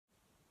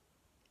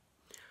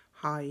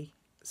Hi,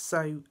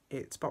 so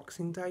it's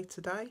Boxing Day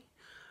today,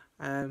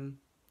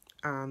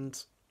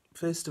 and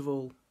first of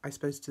all, I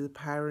suppose to the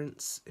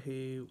parents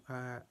who,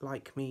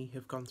 like me,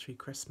 have gone through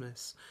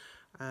Christmas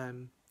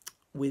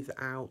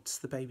without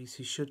the babies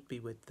who should be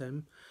with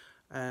them,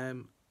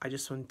 I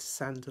just wanted to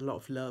send a lot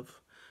of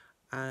love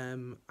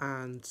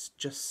and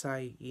just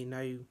say,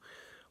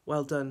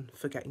 well done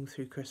for getting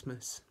through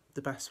Christmas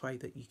the best way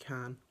that you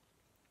can.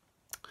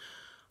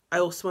 I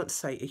also want to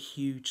say a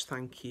huge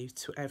thank you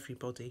to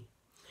everybody.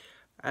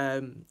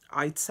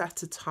 I'd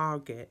set a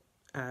target,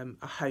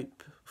 a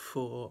hope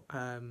for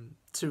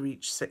to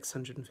reach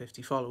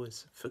 650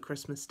 followers for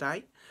Christmas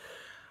Day,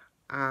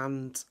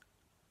 and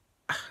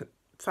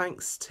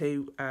thanks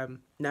to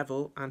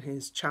Neville and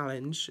his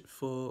challenge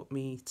for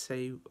me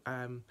to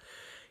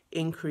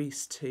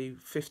increase to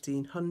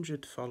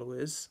 1,500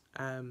 followers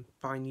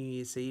by New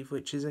Year's Eve,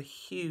 which is a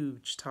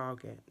huge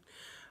target.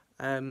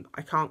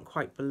 I can't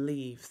quite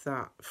believe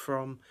that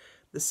from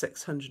the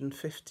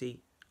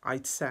 650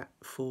 I'd set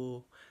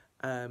for,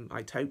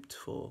 I'd hoped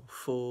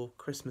for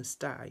Christmas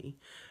Day,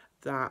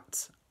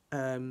 that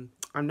I'm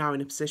now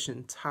in a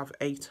position to have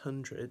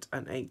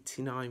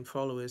 889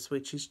 followers,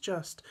 which is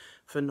just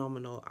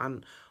phenomenal.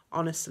 And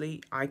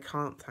honestly, I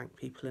can't thank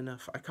people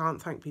enough. I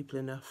can't thank people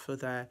enough for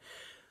their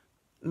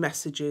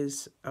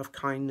messages of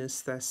kindness,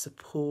 their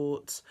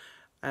support.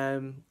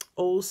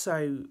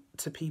 Also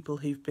to people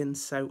who've been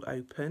so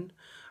open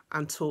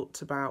and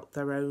talked about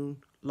their own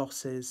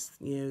losses,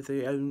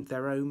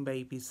 their own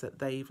babies that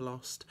they've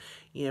lost.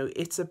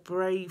 It's a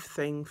brave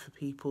thing for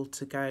people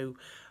to go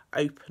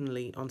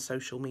openly on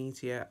social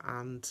media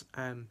and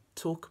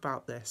talk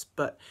about this,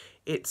 but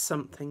it's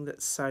something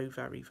that's so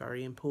very,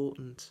 very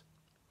important.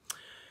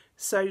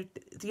 So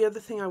the other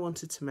thing I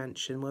wanted to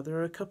mention, well, there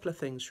are a couple of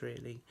things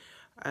really.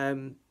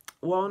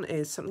 One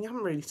is something I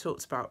haven't really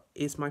talked about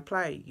is my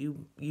play.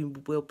 You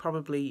will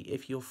probably,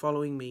 if you're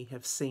following me,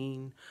 have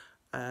seen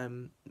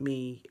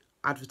me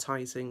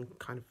advertising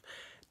kind of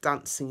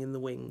Dancing in the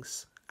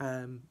Wings,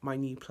 my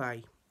new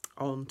play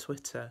on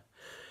Twitter.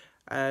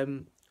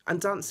 And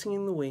Dancing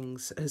in the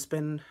Wings has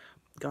been,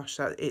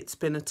 it's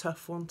been a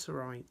tough one to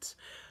write,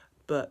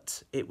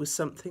 but it was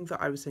something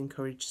that I was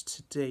encouraged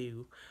to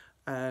do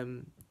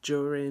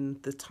during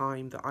the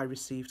time that I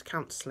received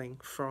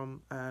counselling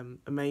from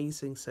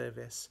amazing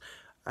service,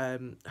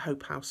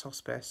 Hope House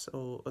Hospice,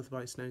 or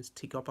otherwise known as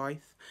Tŷ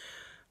Gobaith.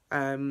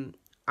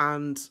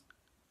 And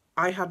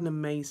I had an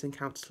amazing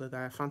counsellor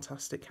there,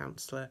 fantastic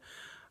counsellor.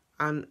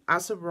 And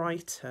as a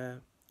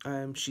writer,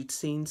 she'd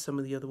seen some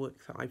of the other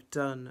work that I've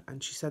done,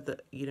 and she said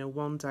that,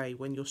 one day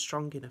when you're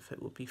strong enough,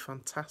 it would be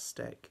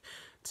fantastic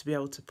to be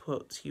able to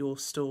put your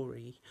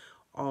story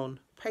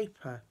on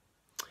paper.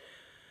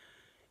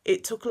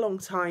 It took a long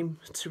time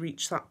to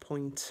reach that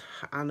point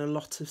and a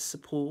lot of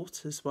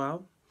support as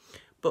well.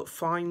 But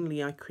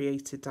finally I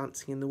created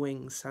Dancing in the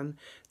Wings, and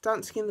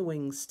Dancing in the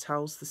Wings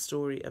tells the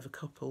story of a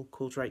couple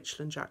called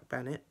Rachel and Jack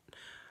Bennett,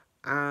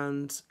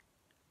 and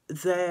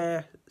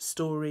their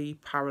story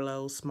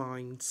parallels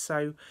mine.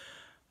 So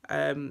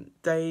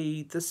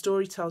the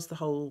story tells the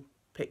whole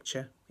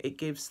picture. It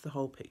gives the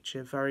whole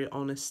picture very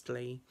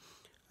honestly,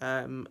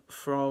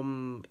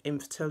 from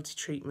infertility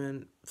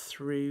treatment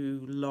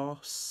through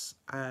loss,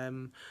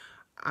 and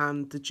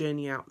the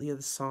journey out the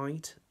other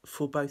side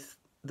for both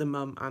the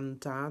mum and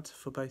dad,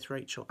 for both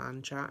Rachel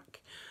and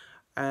Jack,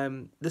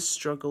 the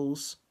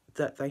struggles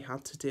that they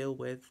had to deal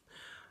with.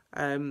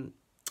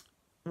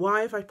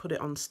 Why have I put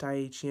it on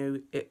stage?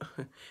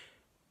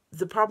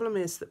 The problem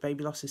is that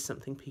baby loss is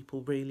something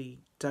people really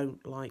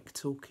don't like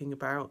talking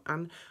about,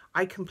 and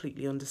I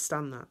completely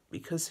understand that,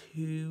 because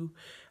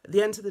at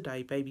the end of the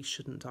day, babies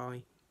shouldn't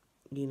die,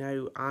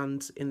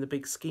 and in the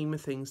big scheme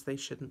of things, they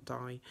shouldn't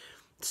die.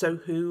 So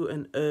who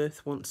on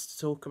earth wants to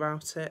talk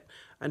about it,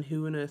 and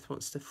who on earth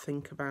wants to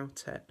think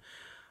about it?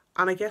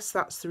 And I guess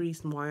that's the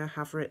reason why I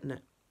have written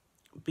it,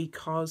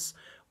 because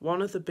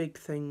one of the big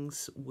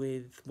things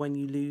with when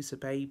you lose a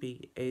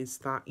baby is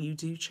that you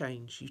do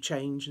change. You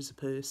change as a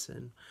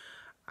person,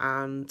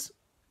 and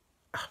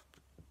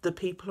the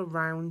people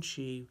around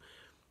you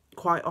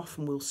quite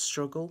often will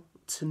struggle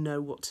to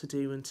know what to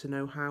do and to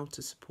know how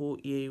to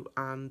support you,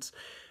 and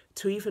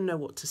to even know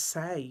what to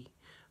say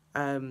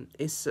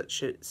is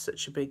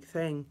such a big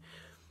thing.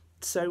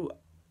 So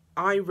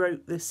I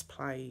wrote this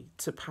play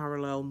to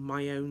parallel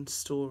my own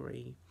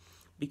story,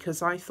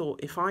 because I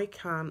thought if I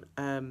can,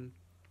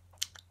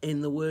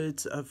 in the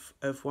words of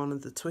one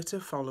of the Twitter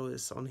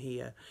followers on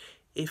here,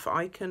 if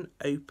I can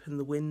open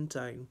the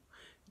window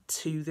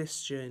to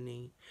this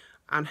journey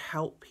and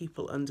help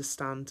people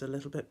understand a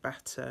little bit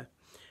better,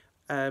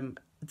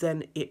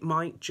 then it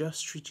might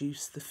just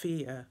reduce the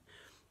fear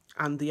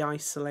and the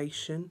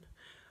isolation.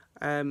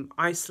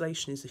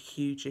 Isolation is a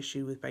huge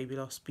issue with baby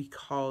loss,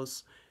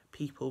 because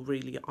people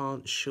really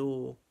aren't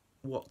sure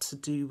what to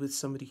do with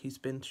somebody who's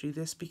been through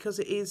this, because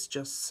it is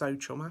just so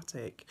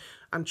traumatic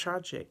and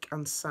tragic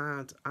and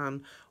sad,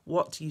 and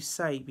what do you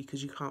say,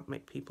 because you can't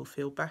make people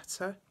feel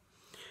better.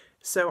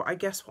 So I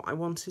guess what I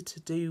wanted to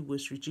do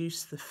was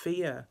reduce the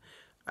fear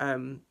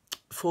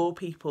for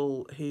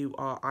people who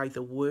are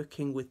either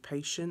working with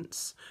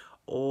patients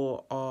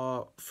or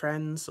are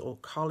friends or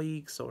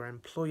colleagues or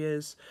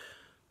employers,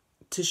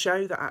 to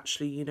show that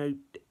actually, you know,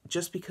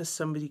 just because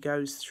somebody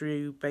goes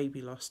through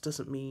baby loss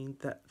doesn't mean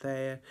that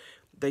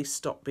they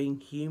stop being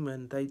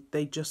human.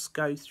 They just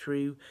go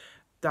through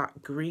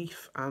that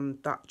grief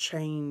and that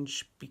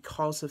change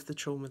because of the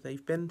trauma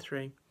they've been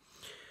through.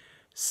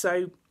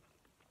 So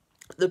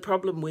the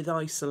problem with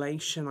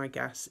isolation, I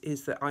guess,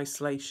 is that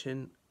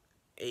isolation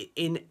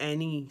in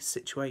any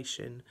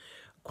situation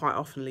quite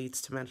often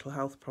leads to mental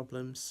health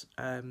problems.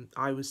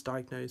 I was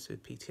diagnosed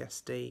with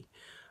PTSD,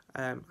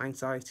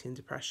 anxiety and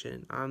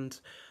depression, and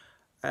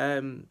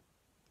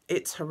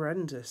it's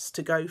horrendous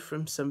to go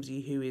from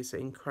somebody who is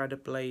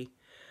incredibly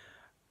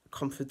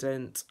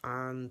confident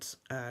and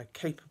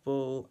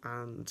capable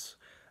and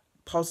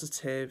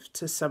positive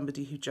to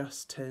somebody who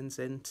just turns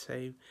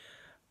into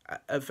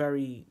a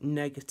very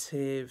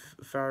negative,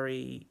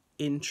 very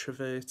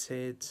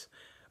introverted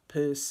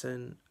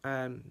person.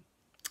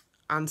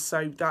 And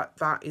so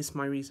that is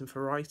my reason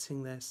for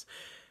writing this.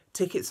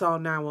 Tickets are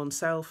now on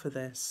sale for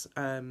this.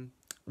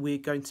 We're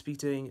going to be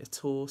doing a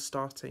tour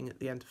starting at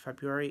the end of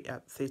February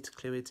at Theatre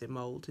Clwyd in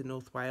Mold in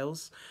North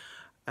Wales.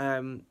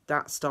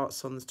 That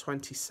starts on the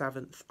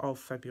 27th of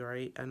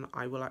February, and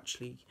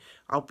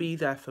I'll be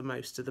there for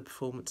most of the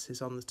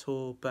performances on the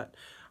tour, but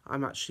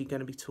I'm actually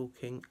going to be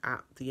talking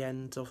at the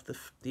end of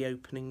the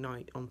opening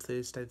night on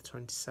Thursday the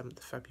 27th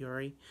of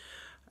February.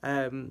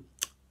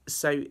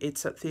 So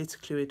it's at Theatre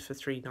Clwyd for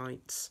 3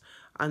 nights,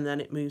 and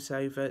then it moves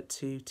over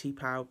to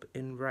T-Pawb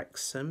in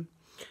Wrexham,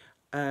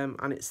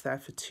 and it's there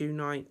for 2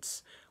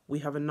 nights. We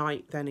have a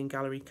night then in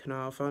Gallery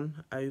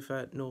Carnarvon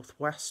over North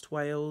West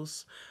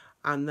Wales,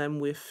 and then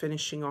we're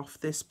finishing off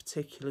this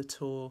particular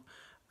tour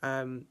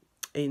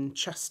in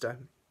Chester.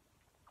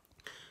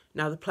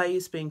 Now, the play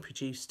is being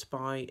produced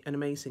by an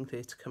amazing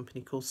theatre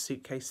company called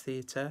Suitcase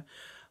Theatre,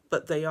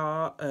 but they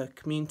are a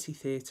community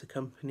theatre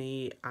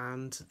company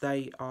and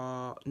they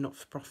are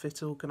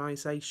not-for-profit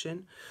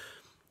organisation.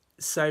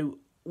 So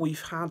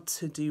we've had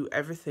to do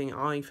everything,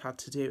 I've had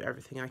to do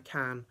everything I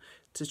can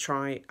to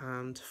try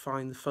and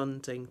find the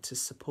funding to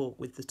support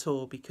with the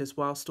tour, because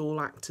whilst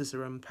all actors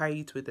are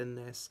unpaid within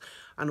this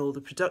and all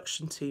the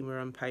production team are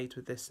unpaid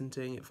with this and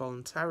doing it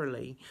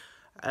voluntarily,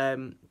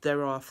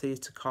 there are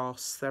theatre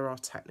costs, there are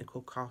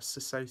technical costs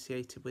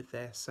associated with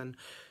this, and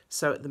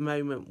so at the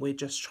moment we're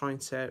just trying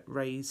to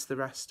raise the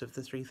rest of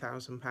the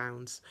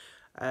 £3,000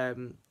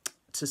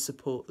 to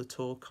support the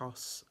tour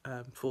costs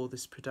for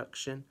this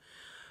production.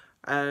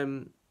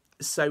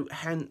 So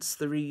hence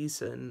the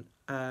reason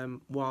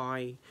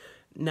why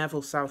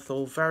Neville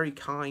Southall very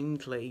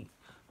kindly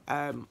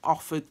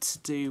offered to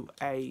do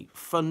a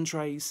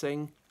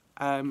fundraising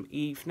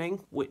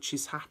evening, which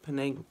is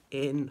happening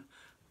in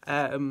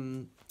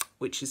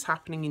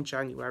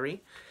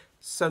January.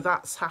 So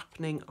that's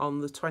happening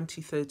on the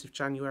 23rd of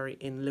January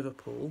in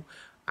Liverpool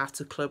at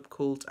a club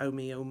called Oh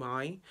Me Oh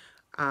My,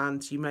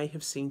 and you may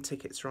have seen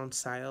tickets are on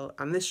sale,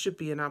 and this should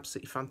be an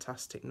absolutely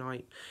fantastic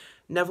night.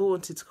 Neville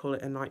wanted to call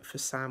it a night for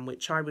Sam,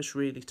 which I was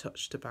really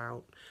touched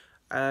about,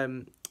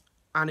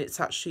 and it's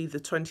actually the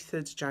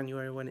 23rd of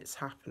January when it's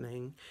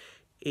happening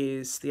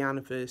is the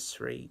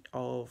anniversary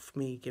of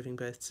me giving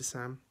birth to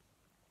Sam.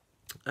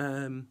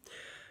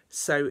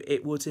 So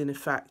it would in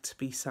effect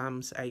be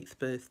Sam's 8th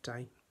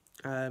birthday.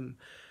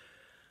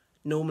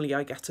 Normally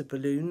I get her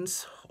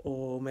balloons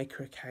or make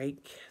her a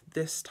cake.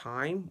 This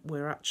time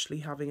we're actually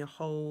having a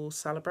whole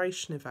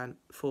celebration event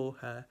for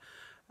her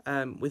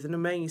with an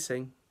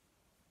amazing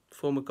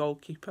former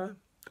goalkeeper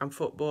and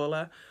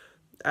footballer,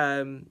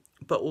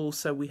 but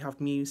also we have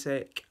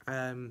music.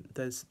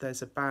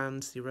 There's a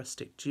band, the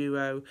Rustic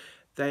Duo.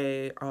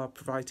 They are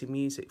providing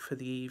music for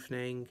the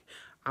evening,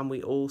 and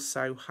we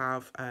also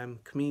have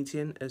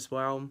comedian as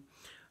well,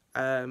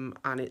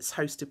 and it's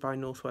hosted by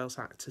North Wales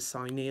actor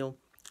Cy Neil,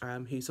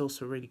 who's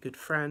also a really good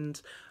friend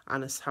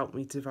and has helped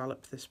me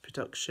develop this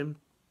production.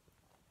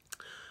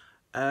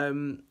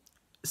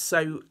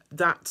 So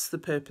that's the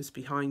purpose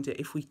behind it.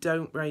 If we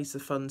don't raise the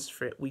funds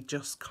for it, we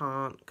just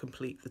can't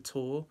complete the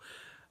tour.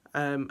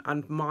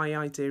 And my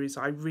idea is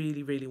I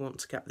really, really want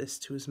to get this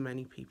to as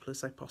many people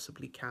as I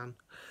possibly can.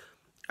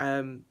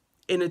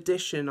 In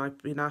addition, I've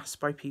been asked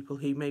by people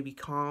who maybe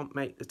can't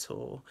make the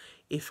tour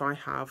if I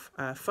have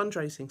a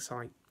fundraising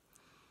site.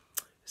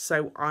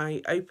 So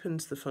I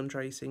opened the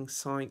fundraising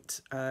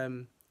site, a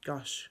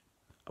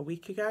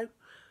week ago.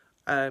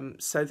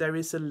 So there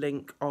is a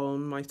link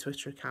on my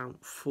Twitter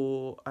account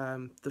for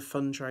the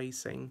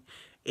fundraising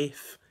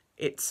if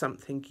it's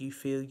something you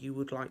feel you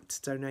would like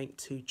to donate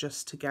to,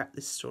 just to get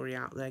this story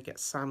out there, get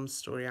Sam's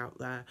story out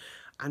there,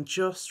 and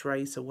just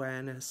raise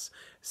awareness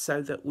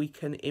so that we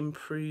can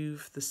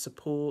improve the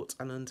support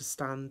and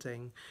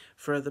understanding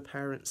for other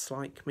parents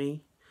like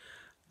me.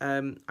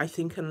 I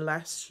think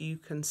unless you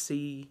can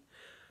see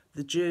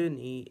the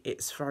journey,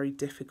 it's very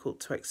difficult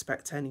to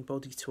expect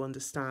anybody to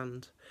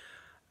understand.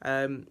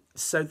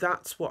 So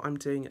that's what I'm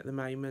doing at the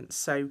moment.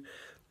 So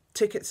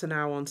tickets are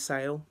now on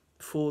sale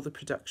for the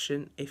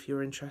production if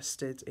you're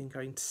interested in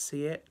going to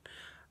see it.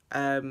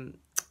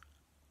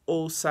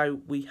 Also,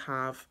 we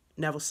have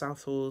Neville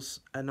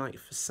Southall's A Night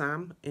for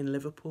Sam in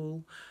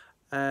Liverpool.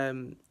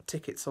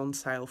 Tickets on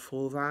sale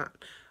for that.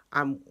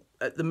 And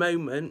at the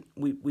moment,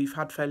 we've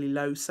had fairly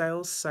low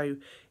sales, so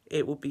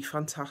it would be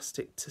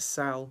fantastic to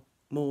sell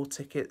more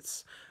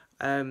tickets.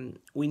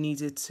 We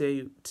needed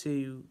to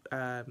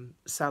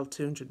sell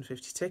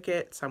 250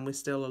 tickets, and we're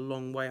still a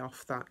long way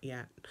off that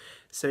yet.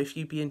 So if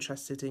you'd be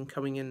interested in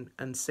coming in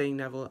and seeing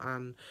Neville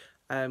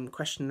and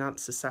question and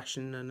answer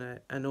session and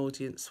an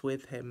audience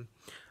with him,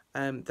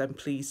 then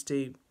please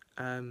do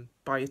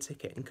buy a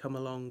ticket and come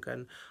along,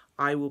 and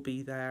I will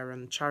be there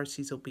and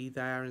charities will be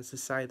there. And as I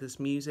say, there's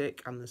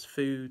music and there's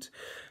food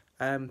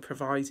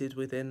provided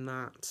within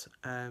that.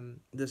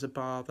 There's a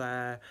bar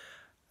there,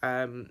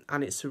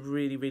 and it's a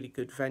really, really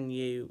good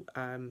venue,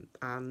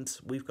 and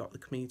we've got the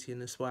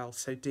comedian as well,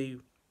 so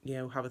do, you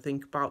know, have a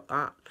think about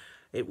that.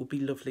 It would be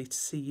lovely to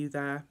see you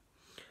there.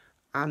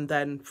 And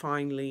then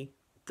finally,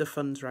 the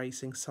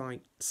fundraising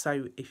site.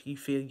 So if you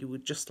feel you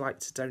would just like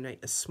to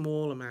donate a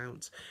small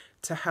amount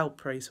to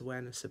help raise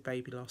awareness of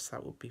baby loss,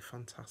 that would be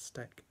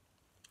fantastic.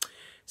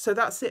 So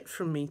that's it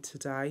from me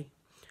today.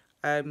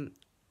 A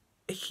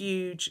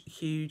huge,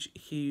 huge,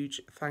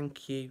 huge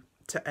thank you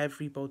to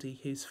everybody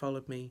who's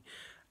followed me,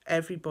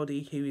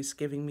 everybody who is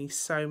giving me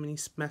so many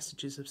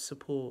messages of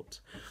support.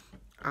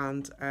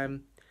 And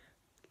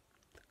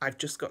I've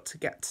just got to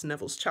get to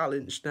Neville's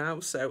challenge now,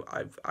 so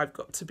I've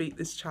got to beat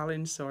this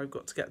challenge. So I've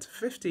got to get to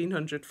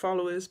 1,500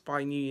 followers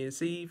by New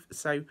Year's Eve.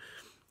 So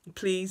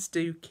please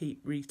do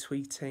keep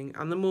retweeting,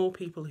 and the more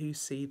people who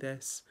see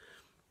this,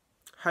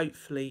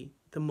 hopefully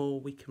the more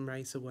we can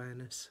raise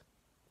awareness.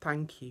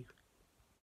 Thank you.